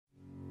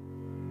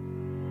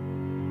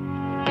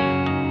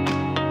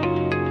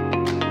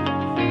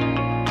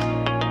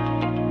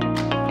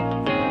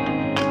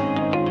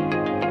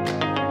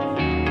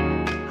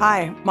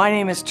Hi, my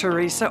name is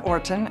Teresa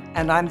Orton,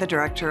 and I'm the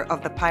director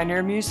of the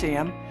Pioneer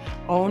Museum,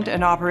 owned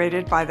and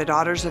operated by the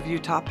Daughters of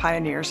Utah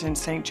Pioneers in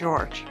St.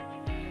 George.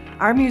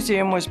 Our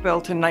museum was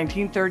built in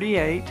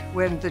 1938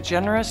 when the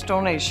generous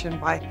donation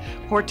by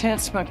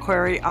Hortense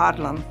McQuarrie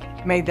Odlum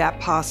made that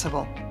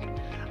possible.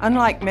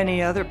 Unlike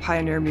many other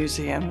pioneer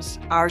museums,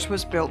 ours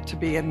was built to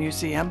be a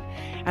museum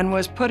and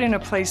was put in a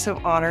place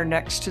of honor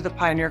next to the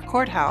Pioneer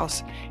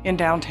Courthouse in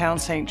downtown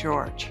St.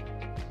 George.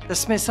 The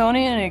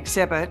Smithsonian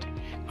exhibit,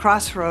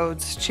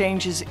 Crossroads,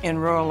 Changes in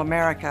Rural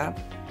America,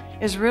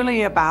 is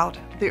really about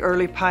the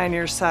early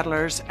pioneer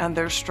settlers and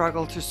their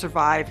struggle to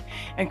survive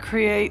and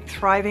create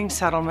thriving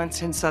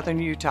settlements in southern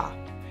Utah.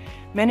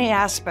 Many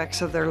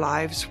aspects of their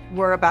lives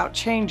were about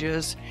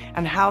changes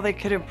and how they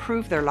could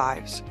improve their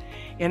lives.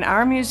 In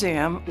our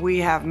museum, we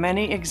have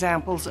many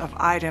examples of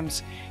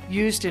items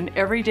used in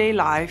everyday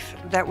life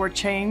that were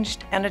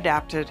changed and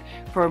adapted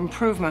for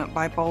improvement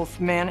by both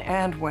men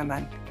and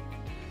women.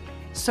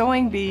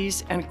 Sewing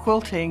bees and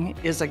quilting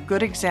is a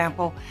good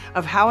example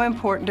of how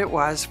important it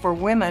was for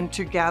women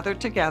to gather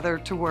together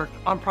to work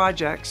on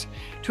projects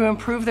to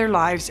improve their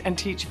lives and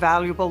teach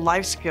valuable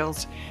life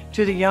skills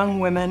to the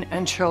young women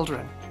and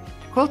children.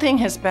 Quilting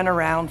has been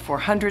around for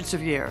hundreds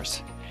of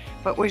years,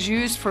 but was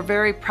used for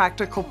very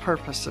practical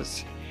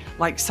purposes,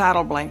 like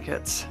saddle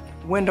blankets,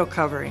 window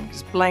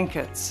coverings,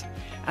 blankets,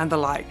 and the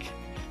like.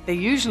 They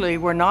usually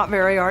were not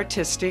very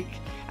artistic,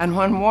 and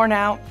when worn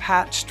out,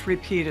 patched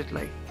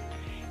repeatedly.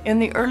 In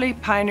the early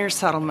pioneer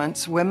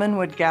settlements, women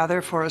would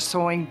gather for a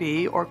sewing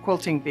bee or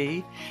quilting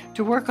bee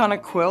to work on a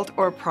quilt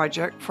or a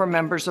project for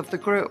members of the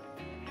group.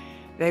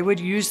 They would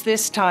use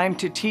this time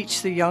to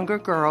teach the younger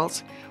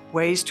girls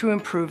ways to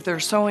improve their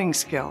sewing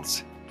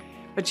skills.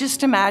 But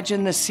just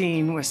imagine the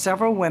scene with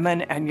several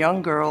women and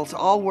young girls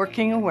all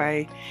working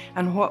away,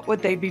 and what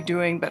would they be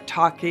doing but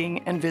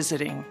talking and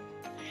visiting?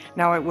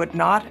 Now, it would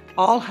not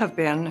all have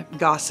been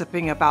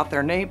gossiping about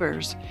their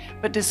neighbors,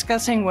 but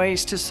discussing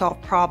ways to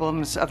solve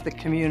problems of the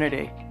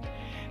community.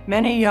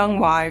 Many young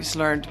wives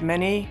learned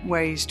many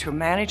ways to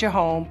manage a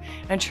home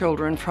and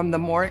children from the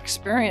more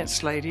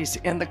experienced ladies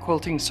in the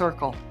quilting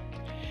circle.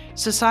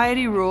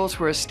 Society rules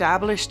were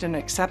established and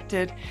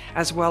accepted,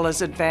 as well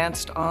as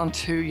advanced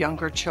onto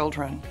younger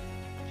children.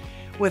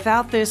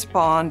 Without this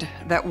bond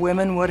that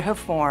women would have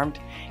formed,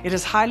 it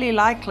is highly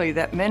likely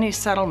that many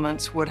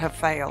settlements would have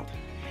failed.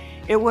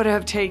 It would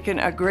have taken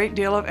a great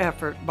deal of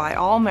effort by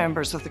all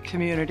members of the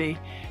community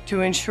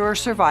to ensure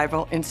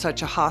survival in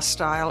such a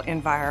hostile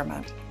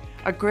environment.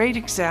 A great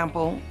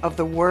example of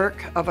the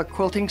work of a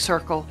quilting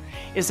circle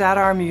is at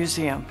our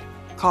museum,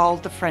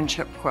 called the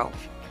Friendship Quilt.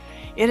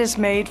 It is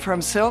made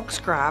from silk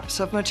scraps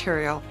of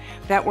material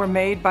that were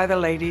made by the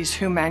ladies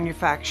who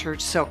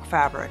manufactured silk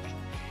fabric.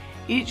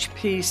 Each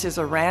piece is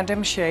a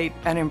random shape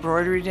and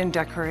embroidered and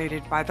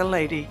decorated by the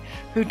lady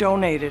who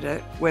donated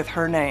it with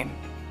her name.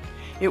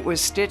 It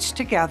was stitched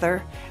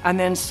together and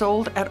then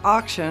sold at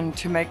auction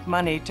to make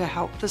money to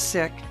help the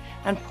sick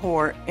and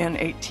poor in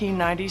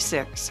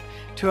 1896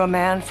 to a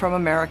man from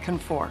American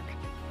Fork.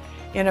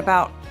 In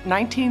about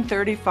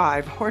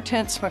 1935,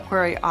 Hortense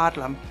McQuarrie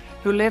Odlum,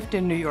 who lived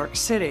in New York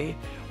City,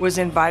 was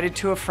invited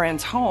to a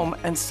friend's home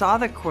and saw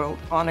the quilt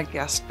on a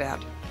guest bed.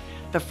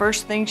 The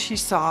first thing she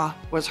saw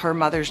was her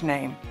mother's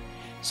name.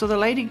 So the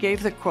lady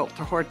gave the quilt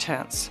to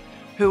Hortense,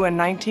 who in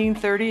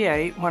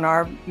 1938, when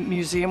our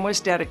museum was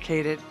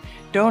dedicated,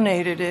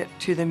 donated it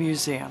to the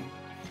museum.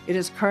 It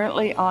is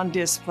currently on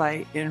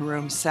display in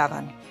room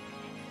 7.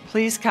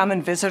 Please come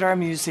and visit our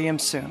museum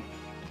soon.